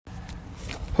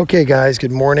Okay, guys,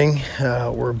 good morning.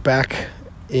 We're back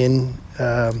in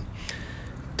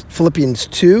Philippians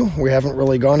 2. We haven't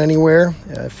really gone anywhere.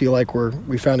 I feel like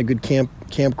we found a good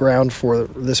campground for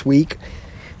this week.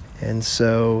 And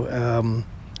so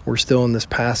we're still in this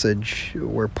passage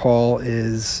where Paul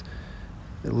is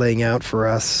laying out for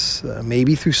us,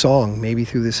 maybe through song, maybe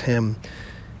through this hymn,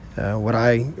 what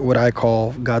I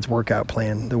call God's workout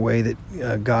plan, the way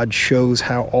that God shows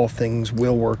how all things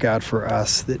will work out for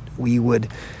us, that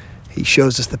He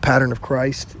shows us the pattern of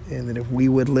Christ, and that if we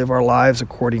would live our lives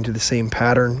according to the same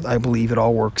pattern, I believe it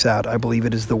all works out. I believe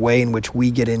it is the way in which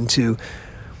we get into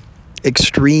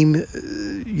extremely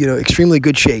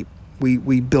good shape.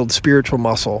 We build spiritual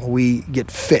muscle. We get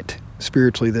fit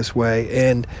spiritually this way.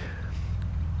 And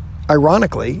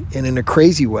ironically, and in a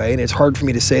crazy way, and it's hard for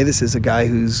me to say this as a guy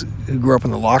who grew up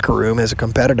in the locker room as a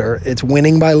competitor, it's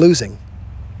winning by losing.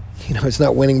 It's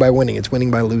not winning by winning, it's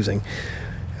winning by losing.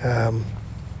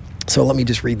 So let me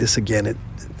just read this again. It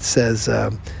says,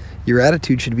 your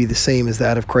attitude should be the same as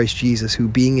that of Christ Jesus, who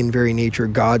being in very nature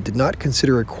God, did not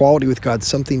consider equality with God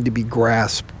something to be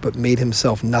grasped, but made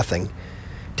himself nothing,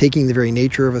 taking the very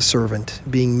nature of a servant,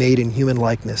 being made in human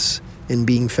likeness, and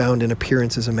being found in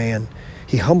appearance as a man.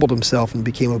 He humbled himself and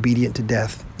became obedient to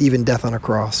death, even death on a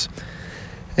cross.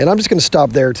 And I'm just going to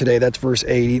stop there today. That's verse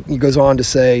 8. He goes on to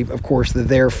say, of course, that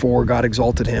therefore God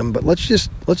exalted him. But let's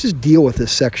just deal with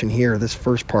this section here, this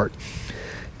first part.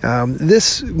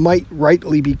 This might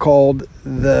rightly be called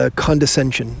the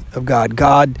condescension of God.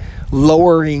 God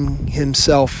lowering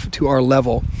himself to our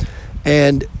level.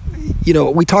 And,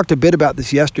 we talked a bit about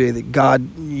this yesterday, that God,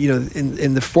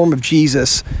 in the form of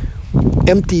Jesus,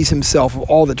 empties himself of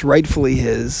all that's rightfully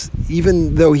his.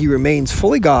 Even though he remains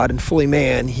fully God and fully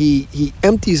man, he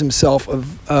empties himself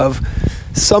of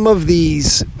some of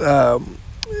these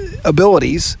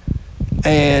abilities,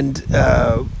 and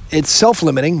it's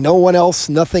self-limiting. No one else,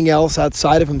 nothing else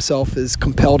outside of himself has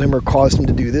compelled him or caused him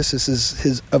to do this. This is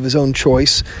his own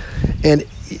choice. And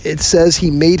it says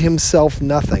he made himself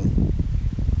nothing.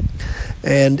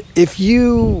 And if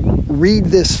you read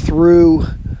this through,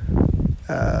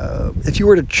 if you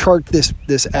were to chart this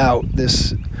out,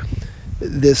 this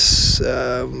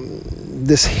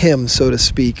hymn, so to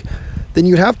speak, then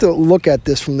you'd have to look at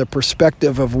this from the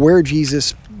perspective of where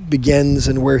Jesus begins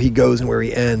and where he goes and where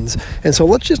he ends. And so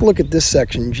let's just look at this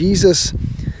section. Jesus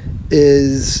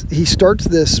he starts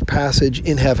this passage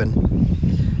in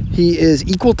heaven. He is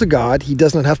equal to God. He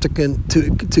does not have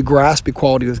to grasp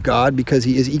equality with God, because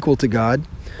he is equal to God.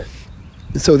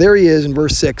 So there he is in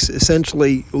verse 6,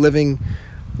 essentially living,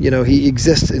 he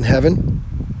exists in heaven,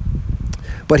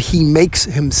 but he makes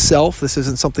himself, this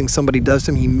isn't something somebody does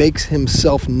to him, he makes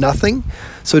himself nothing.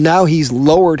 So now he's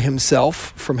lowered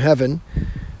himself from heaven,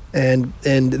 and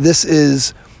this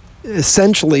is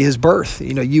essentially his birth.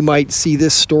 You might see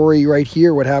this story right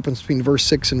here, what happens between verse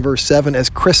 6 and verse 7, as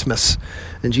Christmas,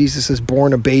 and Jesus is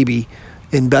born a baby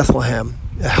in Bethlehem,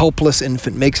 a helpless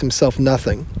infant, makes himself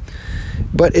nothing.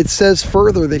 But it says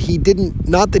further that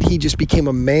not that he just became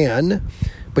a man,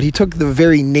 but he took the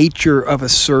very nature of a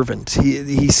servant.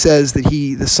 He says that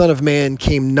the Son of Man,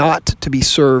 came not to be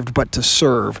served, but to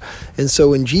serve. And so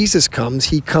when Jesus comes,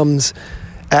 he comes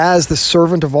as the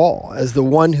servant of all, as the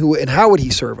one and how would he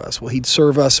serve us? Well, he'd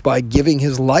serve us by giving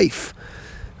his life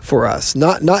for us,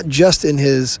 not just in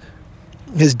his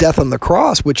death on the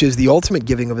cross, which is the ultimate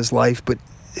giving of his life, but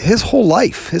his whole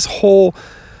life, his whole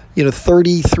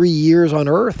 33 years on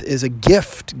earth is a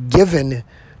gift given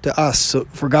to us. So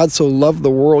for God so loved the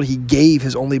world, he gave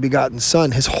his only begotten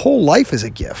Son. His whole life is a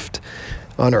gift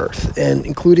on earth, and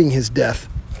including his death.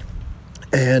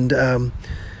 And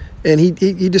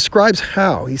he describes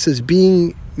how. He says,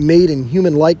 being made in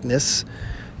human likeness,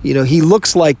 he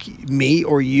looks like me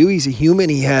or you. He's a human.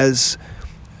 He has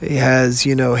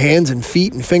hands and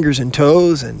feet and fingers and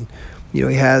toes, and he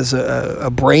has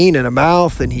a brain and a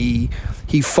mouth, and he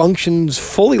functions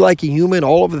fully like a human.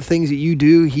 All of the things that you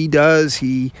do, he does.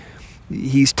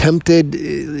 He's tempted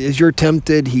as you're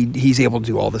tempted. He's able to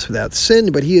do all this without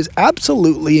sin, but he is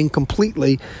absolutely and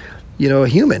completely, a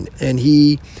human. And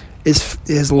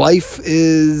his life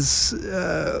is,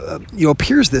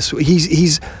 appears this way.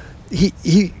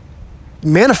 He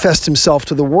manifests himself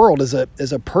to the world as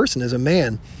a person, as a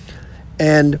man.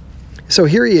 And so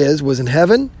here he was in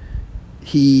heaven.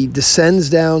 He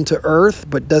descends down to earth,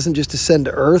 but doesn't just descend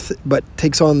to earth, but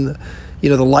takes on,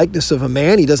 the likeness of a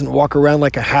man. He doesn't walk around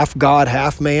like a half God,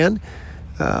 half man,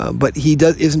 but he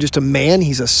isn't just a man.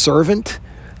 He's a servant,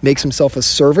 makes himself a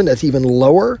servant. That's even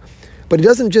lower. But he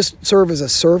doesn't just serve as a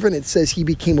servant. It says he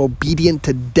became obedient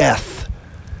to death.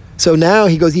 So now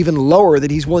he goes even lower,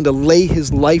 that he's willing to lay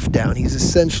his life down. He's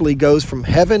essentially goes from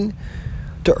heaven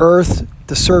to earth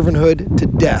to servanthood to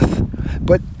death.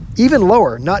 But even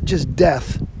lower, not just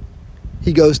death,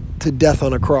 he goes to death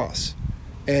on a cross.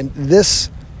 And this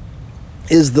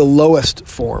is the lowest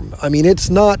form. I mean, it's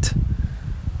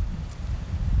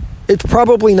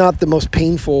probably not the most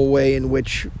painful way in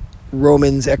which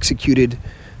Romans executed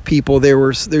people.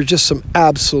 There's just some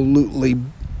absolutely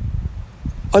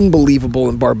unbelievable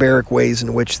and barbaric ways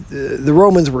in which the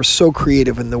Romans were so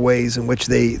creative in the ways in which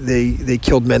they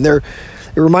killed men. It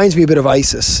reminds me a bit of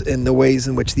ISIS in the ways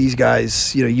in which these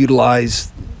guys,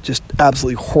 utilize just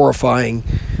absolutely horrifying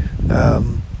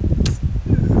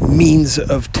means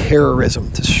of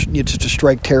terrorism to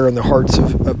strike terror in the hearts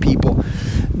of people.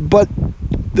 But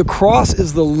the cross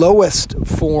is the lowest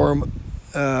form,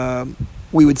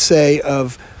 we would say,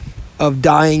 of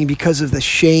dying because of the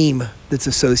shame that's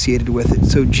associated with it.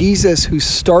 So Jesus, who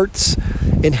starts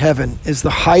in heaven, is the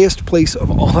highest place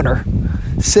of honor,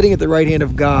 sitting at the right hand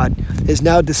of God, is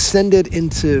now descended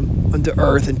into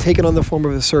earth and taken on the form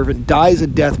of a servant, dies a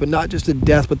death, but not just a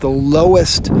death, but the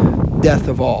lowest death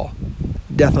of all,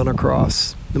 death on a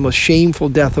cross, the most shameful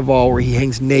death of all, where he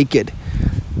hangs naked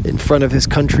in front of his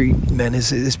countrymen,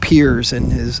 his peers,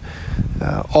 and his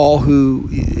all who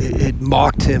had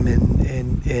mocked him,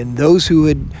 and those who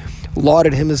had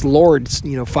lauded him as Lord,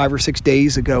 5 or 6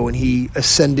 days ago when he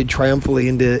ascended triumphantly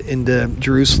into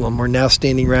Jerusalem, were now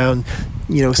standing around,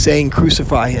 saying,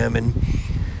 "Crucify him." And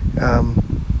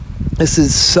this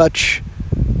is such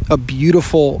a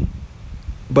beautiful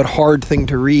but hard thing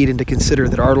to read and to consider,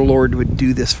 that our Lord would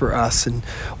do this for us. And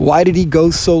why did he go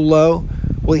so low?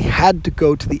 Well, he had to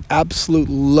go to the absolute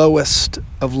lowest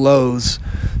of lows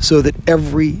so that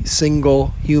every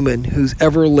single human who's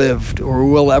ever lived or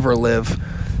will ever live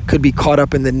could be caught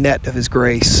up in the net of his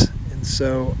grace. And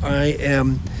so I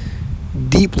am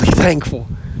deeply thankful.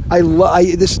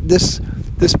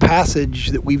 This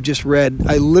passage that we've just read,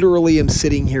 I literally am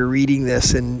sitting here reading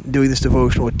this and doing this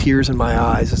devotional with tears in my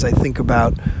eyes as I think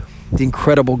about the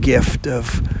incredible gift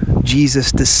of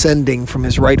Jesus descending from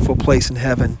his rightful place in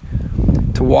heaven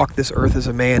to walk this earth as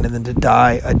a man and then to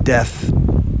die a death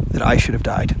that I should have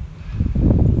died,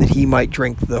 that he might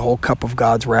drink the whole cup of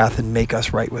God's wrath and make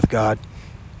us right with God.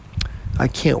 I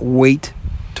can't wait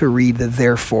to read the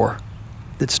therefore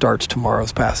that starts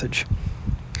tomorrow's passage.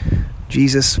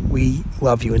 Jesus, we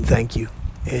love you and thank you,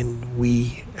 and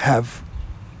we have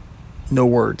no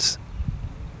words.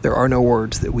 There are no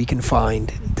words that we can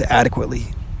find to adequately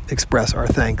express our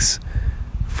thanks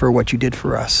for what you did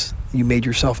for us. You made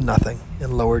yourself nothing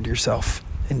and lowered yourself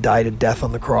and died a death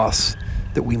on the cross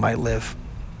that we might live.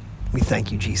 We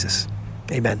thank you, Jesus.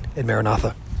 Amen and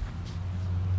Maranatha.